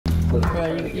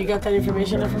You got that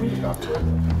information there for me?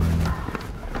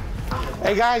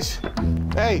 Hey guys,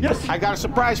 hey, yes. I got a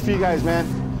surprise for you guys, man.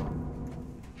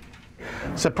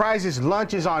 Surprise is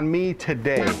lunch is on me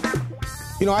today.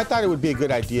 You know, I thought it would be a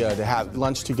good idea to have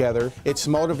lunch together. It's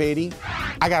motivating.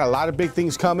 I got a lot of big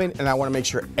things coming, and I want to make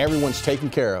sure everyone's taken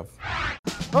care of.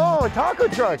 Oh, a taco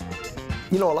truck.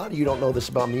 You know, a lot of you don't know this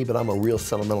about me, but I'm a real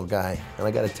sentimental guy. And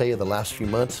I got to tell you, the last few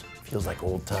months feels like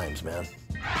old times, man.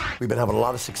 We've been having a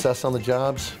lot of success on the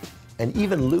jobs, and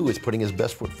even Lou is putting his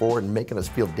best foot forward and making us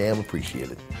feel damn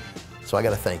appreciated. So I got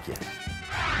to thank you.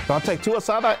 So I'll take 2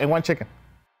 asada and 1 chicken.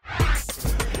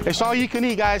 It's all you can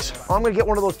eat, guys. I'm going to get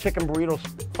one of those chicken burritos.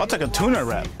 I'll take a tuna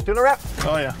wrap. Tuna wrap?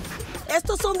 Oh, yeah.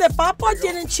 Estos son de papa,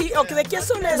 tienen chile. ¿De qué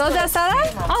son estos? ¿Dos de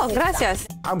asada? Oh, gracias.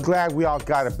 I'm glad we all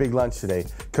got a big lunch today,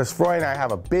 because Froy and I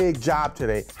have a big job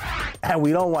today, and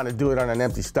we don't want to do it on an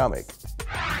empty stomach.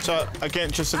 So I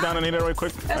can't just sit down and eat it right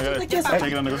quick? I gotta take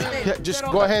it on the go. Yeah, just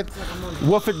go ahead,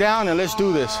 wolf it down, and let's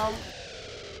do this.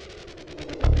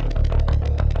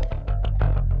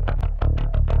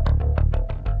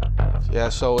 Yeah,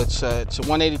 so it's a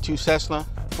 182 Cessna.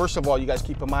 First of all, you guys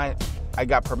keep in mind, I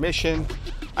got permission.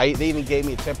 They even gave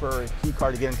me a temporary key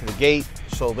card to get into the gate,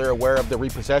 so they're aware of the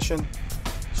repossession.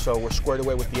 So we're squared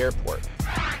away with the airport.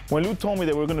 When Lou told me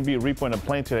that we were gonna be repoing a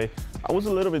plane today, I was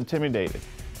a little bit intimidated.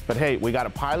 But hey, we got a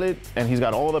pilot, and he's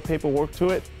got all the paperwork to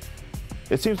it.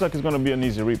 It seems like it's gonna be an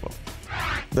easy repo.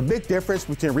 The big difference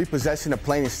between repossessing a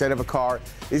plane instead of a car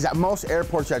is that most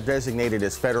airports are designated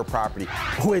as federal property,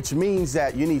 which means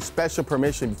that you need special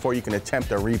permission before you can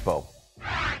attempt a repo.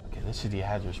 Okay, this is the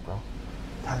address, bro.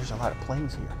 God, there's a lot of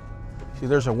planes here. See,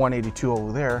 there's a 182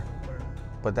 over there,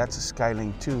 but that's a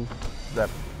Skylink 2. That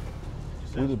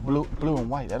blue and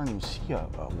white. I don't even see a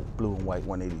blue and white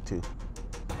 182.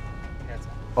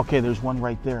 Okay, there's one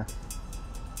right there.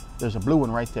 There's a blue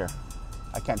one right there.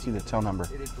 I can't see the tail number.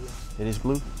 It is blue. It is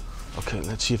blue? Okay,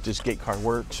 let's see if this gate card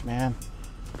works, man.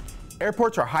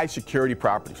 Airports are high security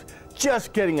properties.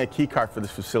 Just getting a key card for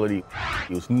this facility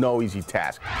was no easy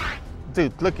task.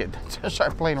 Dude, look at, there's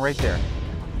our plane right there.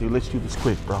 Dude, let's do this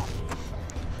quick, bro.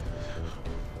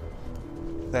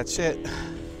 That's it.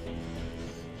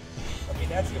 Okay,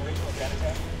 that's the original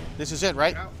data. This is it,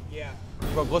 right? Yeah.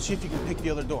 Bro, go see if you can pick the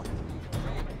other door.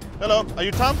 Hello, are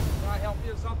you Tom? Can I help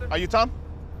you with something? Are you Tom?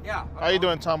 Yeah. How you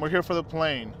doing, Tom? We're here for the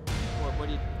plane. What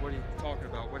are you talking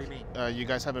about? What do you mean? You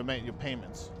guys haven't made your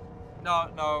payments.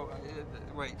 No,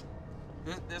 wait.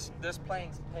 This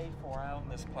plane's paid for. I own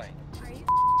this plane.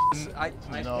 I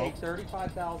paid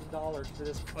 $35,000 for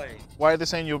this plane. Why are they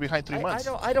saying you're behind 3 months?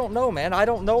 I don't know, man. I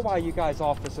don't know why you guys'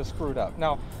 office is screwed up.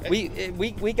 Now we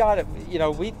got it. You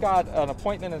know, we've got an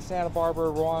appointment in Santa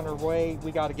Barbara. We're on our way.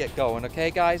 We got to get going.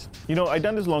 Okay, guys. You know, I've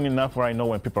done this long enough where I know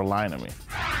when people are lying to me.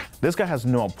 This guy has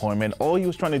no appointment. All he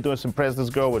was trying to do is impress this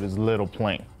girl with his little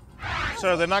plane.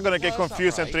 Sir, they're not going to get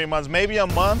confused in 3 months. Maybe a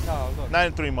month, not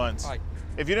in 3 months. Right.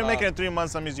 If you didn't make it in 3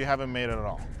 months, that means you haven't made it at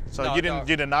all. So No, you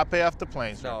did not pay off the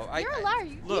plane. Sir. No, You're a liar.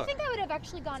 Look, you think I would have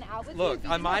actually gone out with you? Look, if you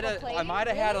I didn't might have a have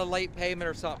plane? had a late payment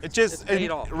or something. It just it's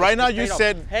paid off. Right now It's you paid off.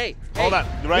 said. Hey, hold on.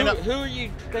 Right now. Who are you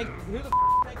think? Who the think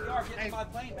you are getting my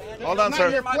plane, man? Hold on,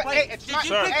 sir.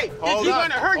 Hold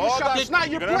on. hurt yourself. It's not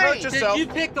your You're gonna hurt plane. yourself. Did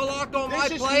you pick the lock on my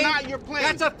This plane? is not your plane.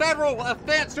 That's a federal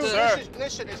offense, Sir.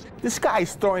 Listen. This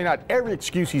guy's throwing out every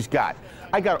excuse he's got.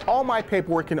 I got all my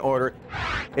paperwork in order.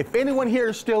 If anyone here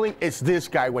is stealing, it's this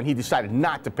guy when he decided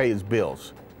not to pay his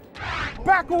bills.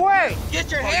 Back away!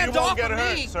 Get your hands off of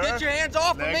me! Sir. Get your hands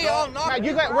off of me! Go. I'll knock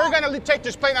you. We're gonna take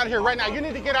this plane out of here right now. You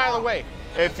need to get out of the way.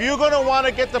 If you're gonna want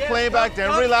to get the plane back, then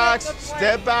relax,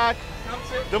 step back.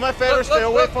 Do me a favor, stay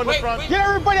away from the front. Get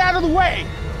everybody out of the way.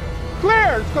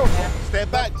 Clear. Let's go.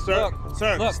 Step back, sir.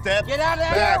 Look, Step get out of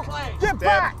that back. airplane. Get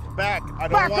back. Back. I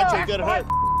don't Back want up. you to get hurt.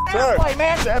 Airplane,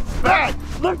 man. Step back.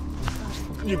 Look.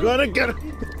 You're gonna get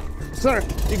Sir,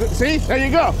 see? There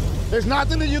you go. There's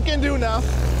nothing that you can do now.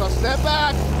 So step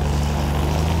back.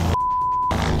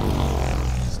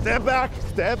 Step back.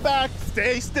 Step back.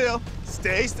 Stay still.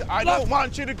 Stay still. I don't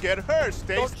want you to get hurt.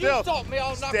 Stay still. Don't you insult me.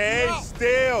 I'll knock Stay you out.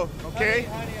 still, okay?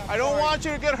 Honey, I don't want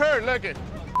you to get hurt. Look it.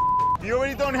 You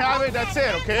already don't have it. That's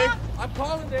it, okay? I'm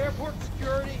calling the airport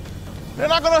security. They're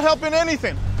not gonna help in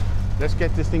anything. Let's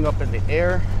get this thing up in the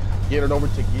air. Get it over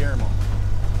to Guillermo.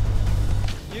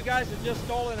 You guys have just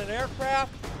stolen an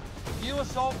aircraft. You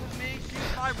assaulted me.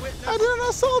 She's my witness. I didn't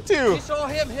assault you. You saw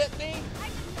him hit me.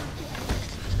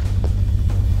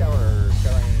 Tower,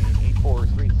 Skyline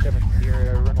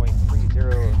 8437, runway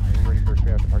 30, ready for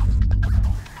aircraft departure.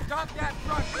 Stop that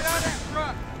truck. Get out of that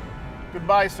truck.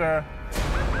 Goodbye, sir.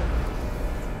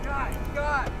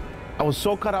 God. I was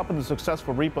so caught up in the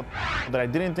successful repo that I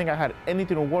didn't think I had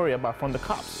anything to worry about from the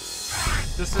cops.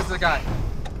 This is the guy.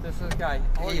 This is the guy.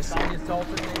 He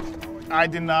assaulted me. I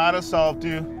did not assault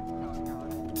you.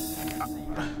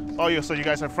 Oh, so you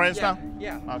guys are friends now?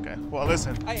 Yeah. Okay. Well,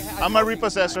 listen, I'm a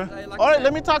repossessor. All right,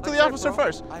 let me talk to the officer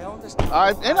first. I own this.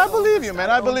 And I believe you,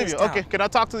 man. I believe you. Okay, can I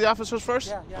talk to the officers first?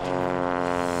 Yeah.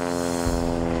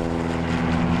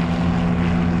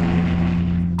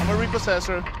 I'm a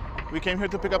repossessor. We came here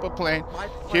to pick up a plane.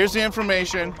 Here's the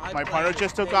information. My partner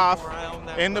just took off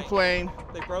in the plane.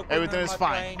 Everything is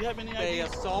fine. Do you have any idea?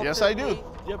 Yes, I do. Do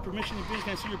you have permission to be?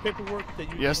 Can I see your paperwork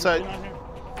that you? Yes, you I. put on here?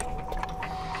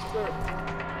 Sir.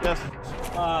 Yes.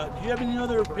 Do you have any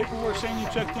other paperwork saying you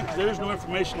checked in? Because there is no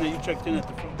information that you checked in at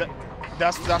the front.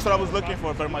 That's what I was looking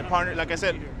for. But my partner, like I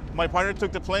said, my partner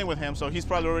took the plane with him, so he's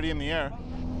probably already in the air.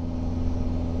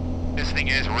 This thing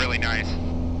is really nice.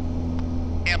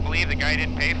 Can't believe the guy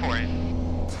didn't pay for it.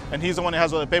 And he's the one that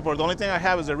has all the paperwork. The only thing I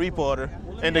have is a repo order.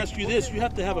 Well, let me ask you this: you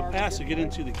have to have a pass to get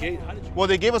into the gate. How did you? Well,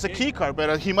 they gave us a key card,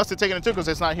 but he must have taken it too because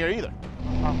it's not here either.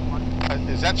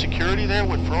 Is that security there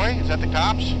with Froy? Is that the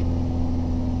cops?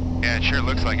 Yeah, it sure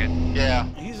looks like it. Yeah.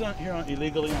 He's here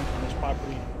illegally on this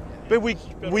property. But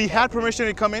we had permission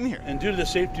to come in here. And due to the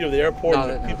safety of the airport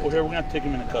and the people here, we're going to take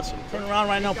him into custody. Turn around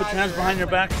right now, put your hands behind your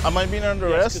back. Am I being under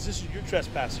arrest? Because this is your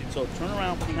trespassing. So turn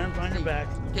around, put your hands behind your back.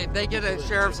 Okay, they get a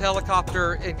sheriff's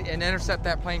helicopter and intercept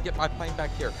that plane, get my plane back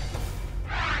here.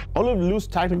 All of Lou's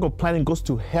tactical planning goes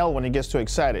to hell when he gets too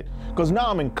excited. Because now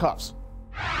I'm in cuffs.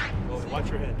 Watch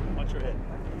your head, watch your head.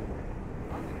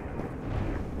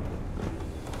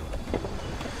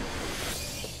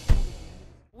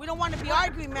 We don't want to be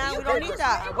arguing, man. We don't need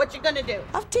that. What you gonna do?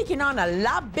 I've taken on a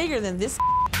lot bigger than this.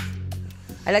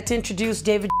 I'd like to introduce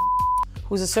David,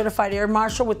 who's a certified air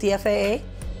marshal with the FAA.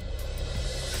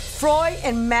 Froy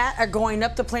and Matt are going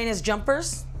up the plane as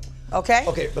jumpers, okay?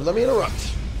 Okay, but let me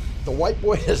interrupt. The white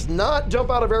boy does not jump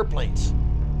out of airplanes.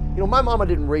 You know, my mama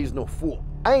didn't raise no fool.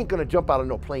 I ain't gonna jump out of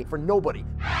no plane for nobody.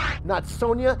 Not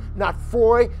Sonia, not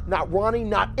Froy, not Ronnie,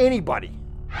 not anybody.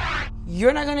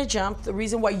 You're not gonna jump. The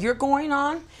reason why you're going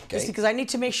on is because I need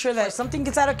to make sure that if something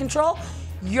gets out of control,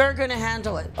 you're gonna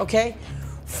handle it, okay?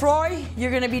 Froy,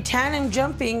 you're gonna be tandem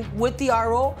jumping with the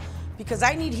RO because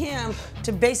I need him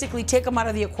to basically take him out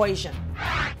of the equation.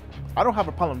 I don't have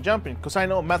a problem jumping because I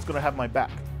know Matt's gonna have my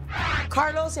back.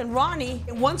 Carlos and Ronnie,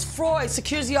 once Froy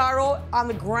secures the RO on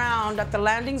the ground at the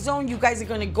landing zone, you guys are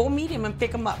gonna go meet him and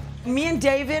pick him up. Me and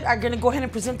David are gonna go ahead and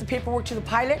present the paperwork to the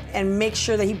pilot and make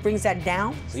sure that he brings that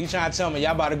down. So you trying to tell me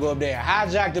y'all about to go up there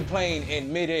and hijack the plane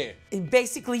in midair?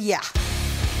 Basically, yeah.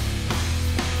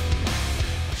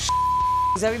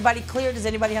 Is everybody clear? Does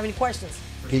anybody have any questions?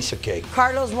 Piece of cake.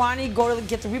 Carlos, Ronnie, go to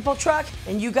get the repo truck,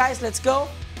 and you guys, let's go.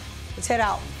 Let's head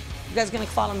out. You guys are gonna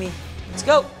follow me. Let's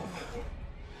go.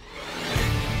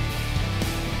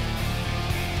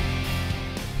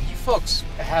 Folks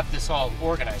have this all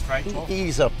organized, right?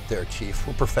 Ease up there, Chief.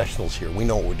 We're professionals here. We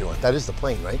know what we're doing. That is the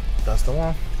plane, right? That's the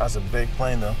one. That's a big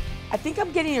plane, though. I think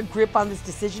I'm getting a grip on this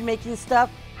decision-making stuff,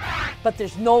 but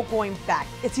there's no going back.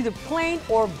 It's either plane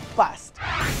or bust.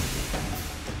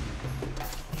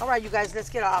 All right, you guys, let's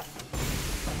get off.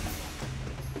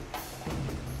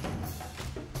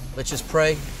 Let's just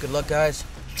pray. Good luck, guys.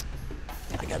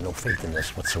 I got no faith in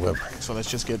this whatsoever. So let's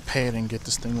just get paid and get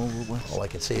this thing over with. All I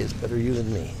can say is better you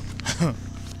than me.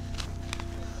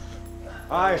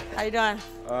 Hi. How you doing?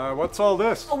 What's all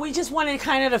this? Oh, we just wanted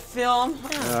kind of to film.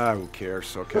 Who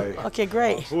cares? Okay. Okay,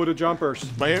 great. Who are the jumpers?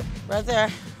 Right here. Right there.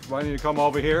 Why don't you come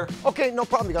over here? Okay, no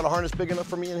problem. You got a harness big enough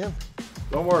for me and him?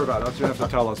 Don't worry about it. You don't have to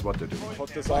tell us what to do. Put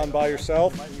this on by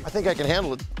yourself. I think I can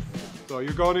handle it. So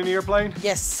you're going in the airplane?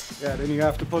 Yes. Yeah, then you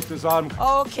have to put this on.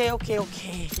 Okay.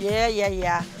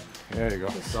 Yeah. There you go.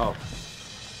 So.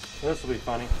 This will be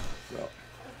funny. So.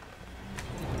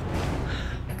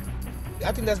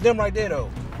 I think that's them right there,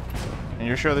 though. And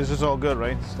you're sure this is all good,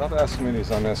 right? Stop asking me these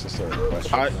unnecessary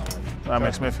questions. That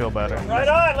makes me feel better. Right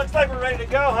on. Looks like we're ready to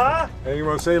go, huh? Hey, you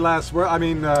want to say last word?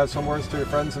 Some words to your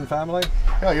friends and family?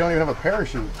 Hell, you don't even have a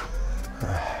parachute.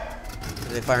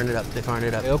 They firing it up.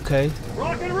 Okay.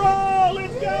 Rock and roll,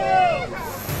 let's go!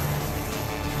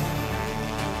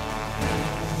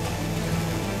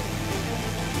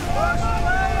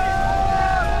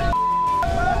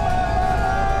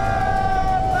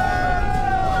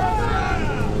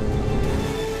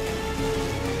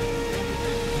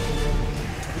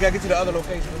 We gotta get to the other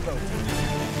location. Let's go.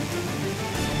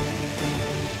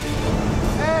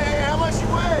 Hey, how much you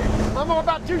weigh? I'm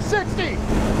about 260. This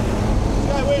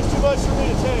guy weighs too much for me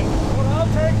to take. Well, I'll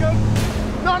take him.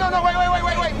 No,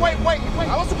 wait.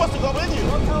 I was supposed to go with you.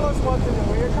 Don't tell us what to do.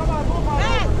 Will you? Come on, move on.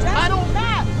 Matt, I don't.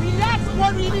 Matt, relax.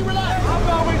 What do you mean relax? I'm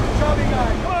always the chubby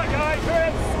guy. Come on, guys, we're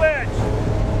at the switch.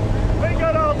 We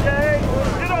got all day.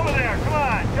 Get over there. Come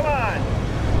on, come on.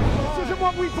 This isn't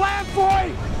what we planned for.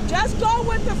 Just go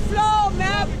with the flow,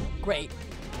 man. Great.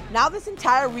 Now this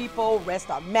entire repo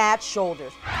rests on Matt's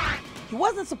shoulders. He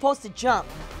wasn't supposed to jump,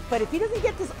 but if he doesn't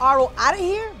get this RO out of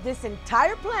here, this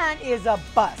entire plan is a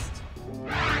bust.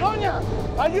 Sonia,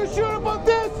 are you sure about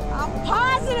this? I'm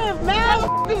positive,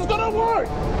 man. This is gonna work.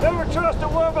 Never trust a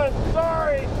woman.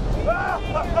 Sorry.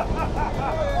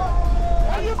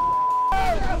 Are you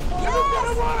Yes. This is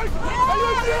gonna work. Are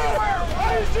you sure?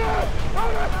 Are you sure?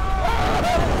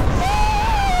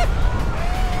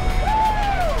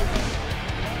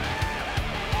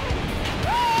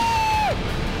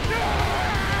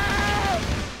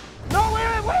 No,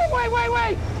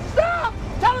 wait. Stop!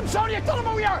 Tell him, Sonia, tell him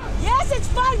who we are. Yes, it's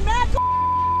fine, man.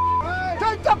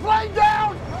 Take the plane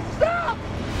down! Stop!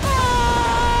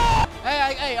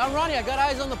 Hey, I'm Ronnie. I got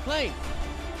eyes on the plane.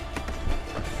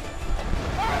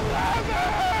 I love it!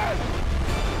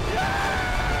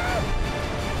 Yeah!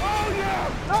 Oh,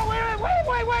 yeah! No,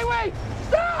 wait!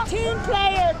 Stop! Team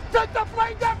player. Take the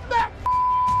plane down!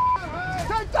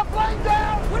 Take the plane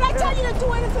down! Would I tell you to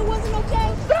do it if it wasn't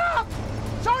okay? Stop!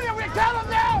 Sonia, we tell him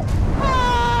now!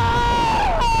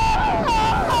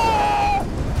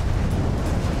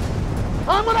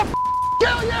 I'm gonna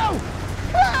kill you!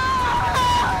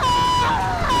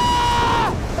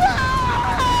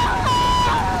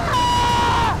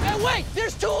 Hey, wait!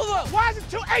 There's two of them! Why is it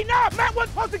two? Hey, no! Matt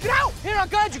wasn't supposed to get out! Here, I'll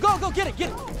guide you. Go, get it.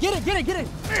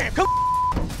 Come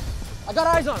on. I got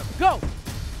eyes on him. Go,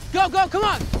 come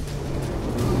on.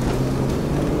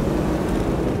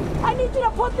 I need you to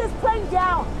put this plane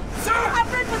down. Sir!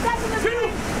 I've been possessing this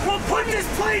plane. We'll put this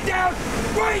plane down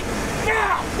right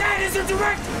now! That is a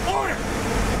direct order!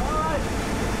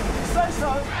 Say so.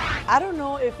 I don't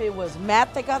know if it was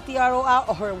Matt that got the RO out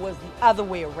or it was the other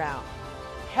way around.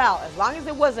 Hell, as long as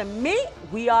it wasn't me,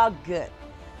 we are good.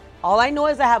 All I know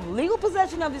is I have legal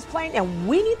possession of this plane and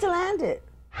we need to land it.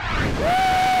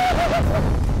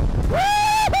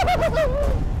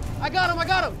 I got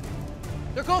him.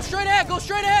 They're going straight ahead. Go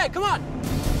straight ahead. Come on.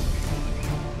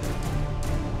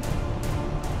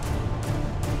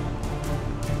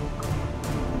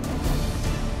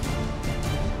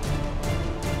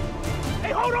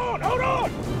 Hey, hold on!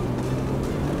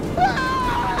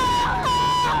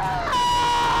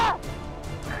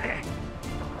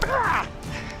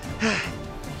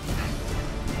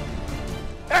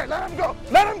 Hey, let him go!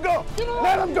 Let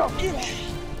him go!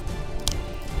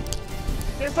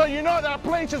 Just so you know, that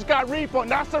plane just got repo,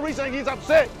 and that's the reason he's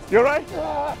upset. You all right?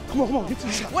 Come on, get to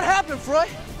the shot. What happened, Froy?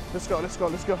 Let's go.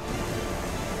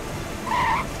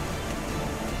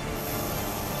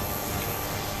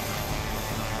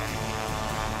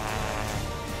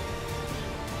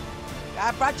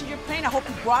 I brought you your plane. I hope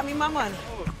you brought me my money.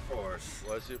 Of course.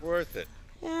 Was it worth it?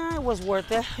 Yeah, it was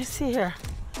worth it. Let's see here.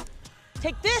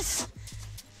 Take this.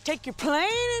 Take your plane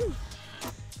and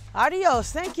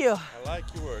adios. Thank you. I like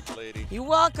your work, lady. You're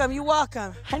welcome.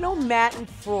 I know Matt and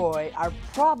Froy are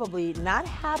probably not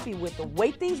happy with the way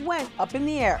things went up in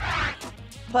the air.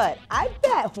 But I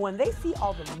bet when they see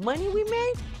all the money we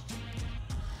made,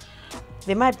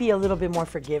 they might be a little bit more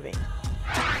forgiving.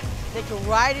 They can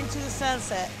ride into the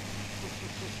sunset.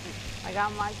 I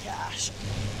got my cash.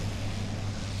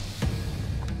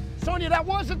 Sonia, that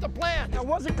wasn't the plan. I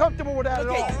wasn't comfortable with that at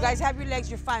all. Okay, you guys have your legs.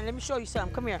 You're fine. Let me show you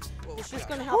something. Come here. It's just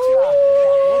gonna help Are you out.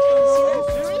 you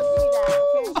serious?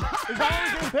 Is that how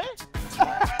we getting paid?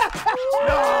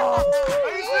 No.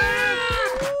 Are you serious?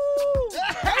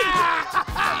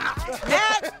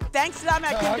 Matt, thanks to that,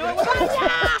 Matt. Can you do it with us?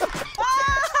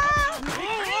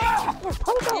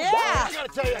 Yeah. I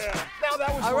gotta tell you, now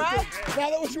that was All worth right. it. Now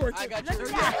that was worth it. I got you.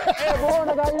 Hey, Lauren,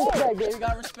 I got respect, baby. You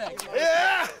got respect.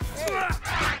 Yeah.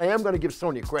 I am going to give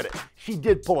Sonia credit. She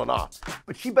did pull it off.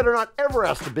 But she better not ever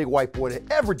ask the big white boy to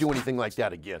ever do anything like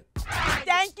that again.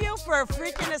 Thank you for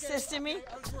freaking assisting me.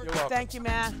 You're welcome. Thank you,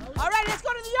 man. All right, let's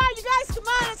go to the yard, you guys. Come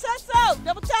on, it's us out.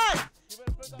 Double time.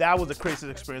 That was the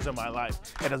craziest experience of my life.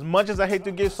 And as much as I hate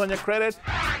to give Sonia credit,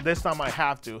 this time I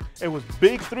have to. It was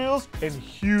big thrills and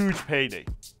huge payday.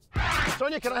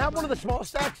 Sonia, can I have one of the small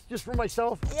stacks just for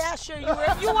myself? Yeah, sure. You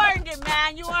earned it,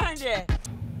 man. You earned it.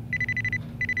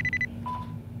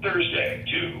 Thursday,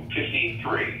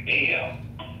 2:53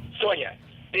 a.m. Sonia,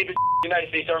 David, United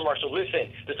States Army Marshal,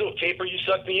 listen, this little caper you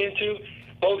sucked me into,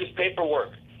 bogus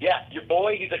paperwork. Yeah, your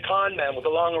boy, he's a con man with a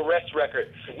long arrest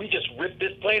record. We just ripped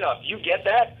this plane off. You get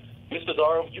that? Ms.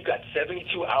 Pizarro, you got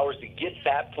 72 hours to get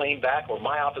that plane back, or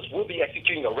my office will be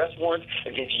executing arrest warrants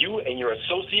against you and your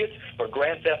associates for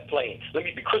grand theft plane. Let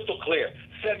me be crystal clear,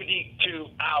 72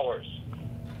 hours.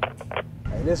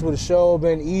 Hey, this would have sure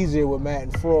been easier with Matt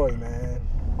and Freud, man.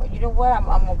 Well, you know what? I'm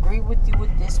gonna agree with you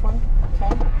with this one, okay?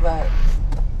 But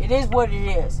it is what it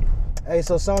is. Hey,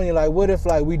 so Sonya, like, what if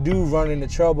like we do run into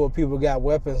trouble? People got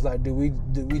weapons. Like, do we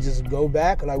just go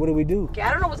back? Like, what do we do? Okay,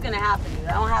 I don't know what's gonna happen, dude.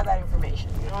 I don't have that information.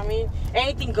 You know what I mean?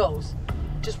 Anything goes.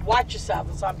 Just watch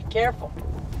yourself, so be careful.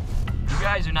 You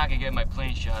guys are not gonna get my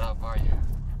plane shot up, are you?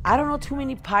 I don't know too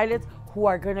many pilots who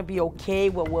are gonna be okay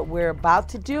with what we're about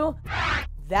to do.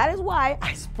 That is why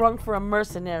I sprung for a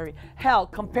mercenary. Hell,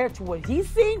 compared to what he's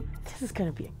seen, this is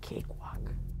gonna be a cakewalk.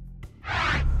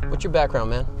 What's your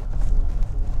background, man?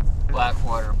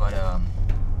 Blackwater, but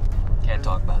can't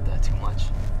talk about that too much.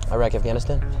 Iraq,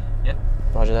 Afghanistan? Yep.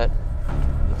 Roger that.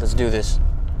 Let's do this.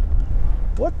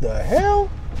 What the hell?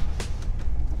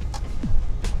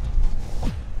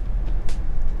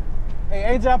 Hey,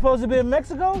 ain't y'all supposed to be in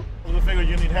Mexico? We figured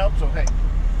you need help, so hey,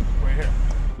 we're here.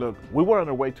 Look, we were on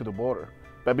our way to the border,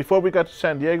 but before we got to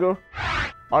San Diego,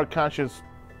 our conscience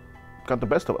got the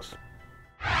best of us.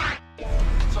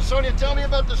 So Sonia, tell me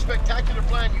about the spectacular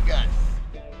plan you got.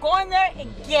 Go in there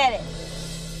and get it.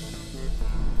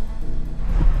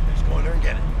 Just go in there and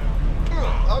get it.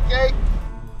 Okay.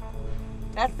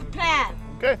 That's the plan.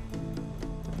 Okay.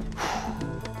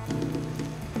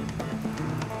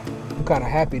 I'm kind of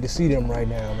happy to see them right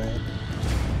now, man.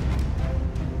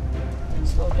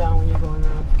 Slow down when you're going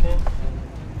up, okay?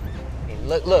 Hey,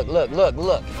 look.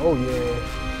 Oh, yeah.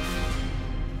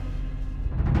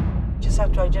 Just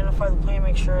have to identify the plane,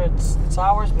 make sure it's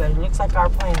ours, but it looks like our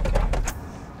plane, okay?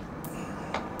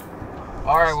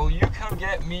 All right, well, you come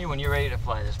get me when you're ready to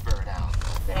fly this bird out.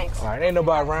 Thanks. All right, ain't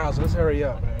nobody around, so let's hurry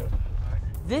up, man.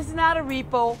 This is not a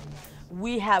repo.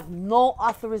 We have no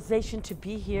authorization to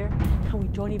be here, and we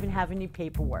don't even have any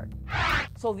paperwork.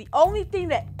 So the only thing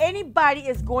that anybody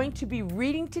is going to be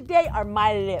reading today are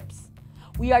my lips.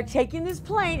 We are taking this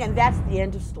plane, and that's the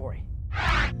end of story.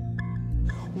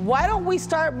 Why don't we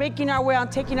start making our way on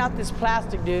taking out this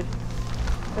plastic, dude?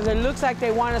 Because it looks like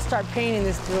they want to start painting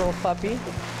this little puppy.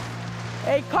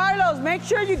 Hey, Carlos, make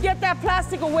sure you get that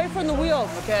plastic away from the wheels.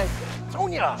 Okay.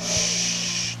 Sonia!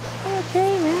 Shh.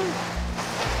 Okay, man.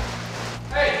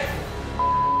 Hey!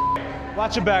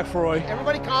 Watch your back, Freud.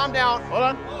 Everybody calm down. Hold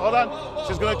on.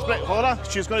 She's gonna explain. Hold on.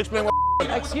 She's gonna explain what.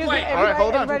 Excuse me, All right,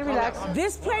 hold on. everybody relax.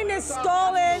 This plane is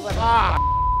stolen. What are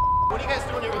you guys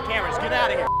doing here with cameras? Get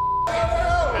out of here.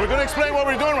 We're gonna explain what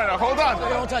we're doing right now. Hold on.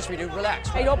 Don't touch me, dude. Relax.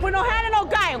 Hey, don't put no hand on no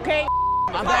guy, okay?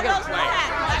 I'm back in the plane.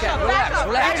 Relax.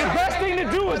 Hey, the best thing to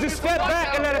do is just step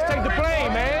back and let us take the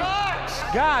plane, man.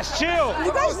 Guys, chill.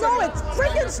 You guys know it's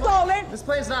freaking stolen. This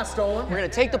plane's not stolen. We're gonna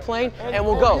take the plane and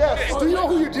we'll go. Yes. Do you know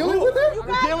who you're dealing with there?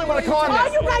 We're dealing with a con man.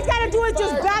 All you guys gotta do is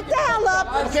just back the hell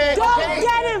up. Don't get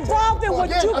involved in what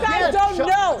you guys don't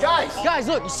know. Guys,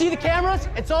 look, you see the cameras?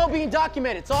 It's all being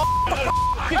documented. It's all get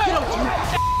them.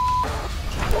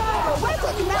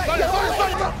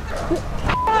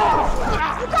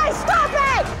 You guys stop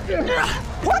it!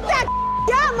 Put that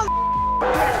down,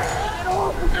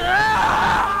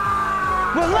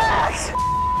 Relax!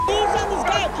 Ease on this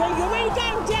guy, okay? You already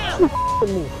got him down.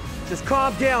 Just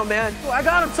calm down, man. I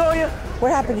got him, Sonia.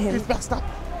 What happened to him? He's messed up.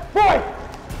 Boy!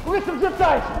 Go get some zip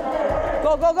ties!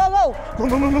 Go. No.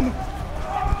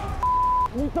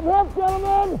 Need some help,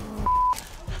 gentlemen?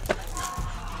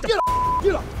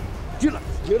 Get up.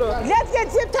 Let's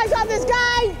get zip ties on this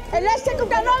guy, and let's take him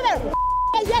down over there.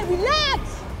 Yeah, relax.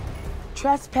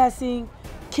 Trespassing,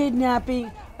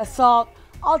 kidnapping, assault.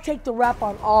 I'll take the rap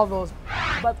on all those.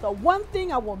 But the one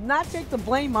thing I will not take the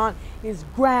blame on is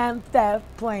Grand Theft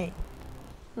Plane.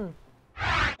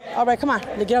 All right, come on.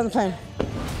 Get on the plane.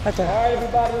 Right there. All right,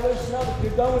 everybody, listen up. If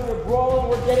you're done with your brawling,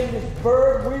 we're getting this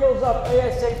bird wheels up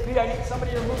ASAP. I need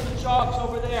somebody to move the chalks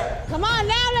over there. Come on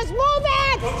now, let's move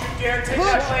it! Don't you dare take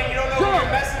that plane, you don't know who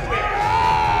you're messing with.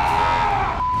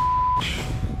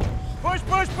 Push.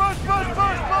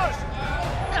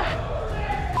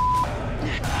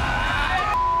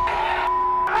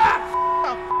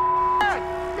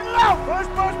 Get it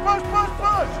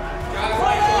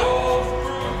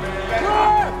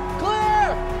out! Push. Clear!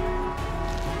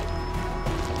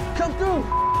 Come through.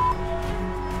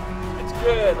 It's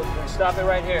good. We're gonna stop it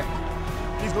right here.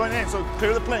 He's going in, so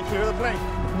clear the plane.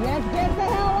 Let's get the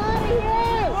hell out of here!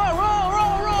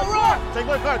 Roll. Take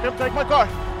my car, Kim. Take my car.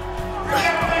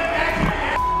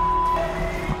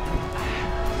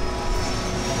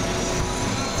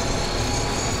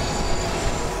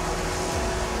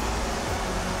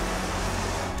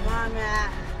 Come on,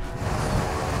 Matt.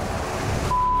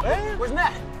 Hey, Where's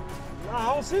Matt? no,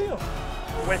 I don't see him.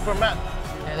 Wait for Matt.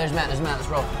 Hey, there's Matt. Let's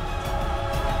roll.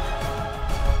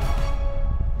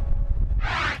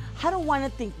 How do don't want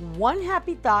to think one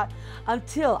happy thought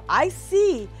until I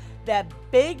see that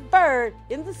big bird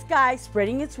in the sky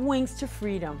spreading its wings to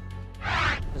freedom.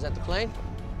 Is that the plane?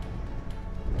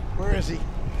 Where is he?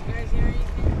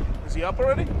 Is he up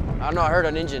already? I don't know, I heard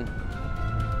an engine.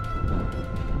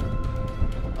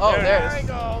 Oh, there he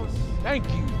goes. Thank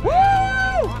you. Woo!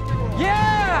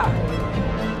 Yeah!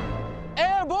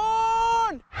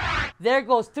 Airborne! There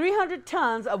goes 300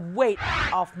 tons of weight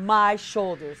off my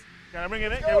shoulders. Can I bring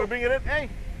it in? Can we bring it in? Hey,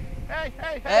 hey,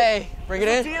 hey, hey. Hey, bring it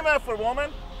in. It's a team effort,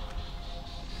 woman.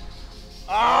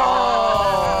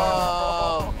 Oh!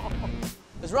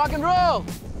 Let's rock and roll.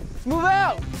 Let's move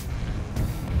out.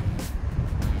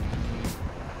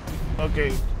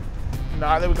 Okay,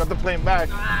 now that we got the plane back,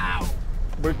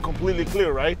 we're completely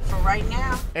clear, right? For right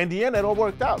now. In the end, it all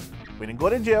worked out. We didn't go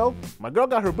to jail. My girl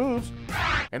got her boobs.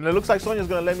 And it looks like Sonia's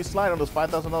gonna let me slide on those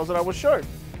 $5,000 that I was short.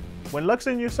 When luck's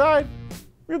in your side,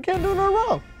 you can't do no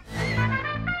wrong.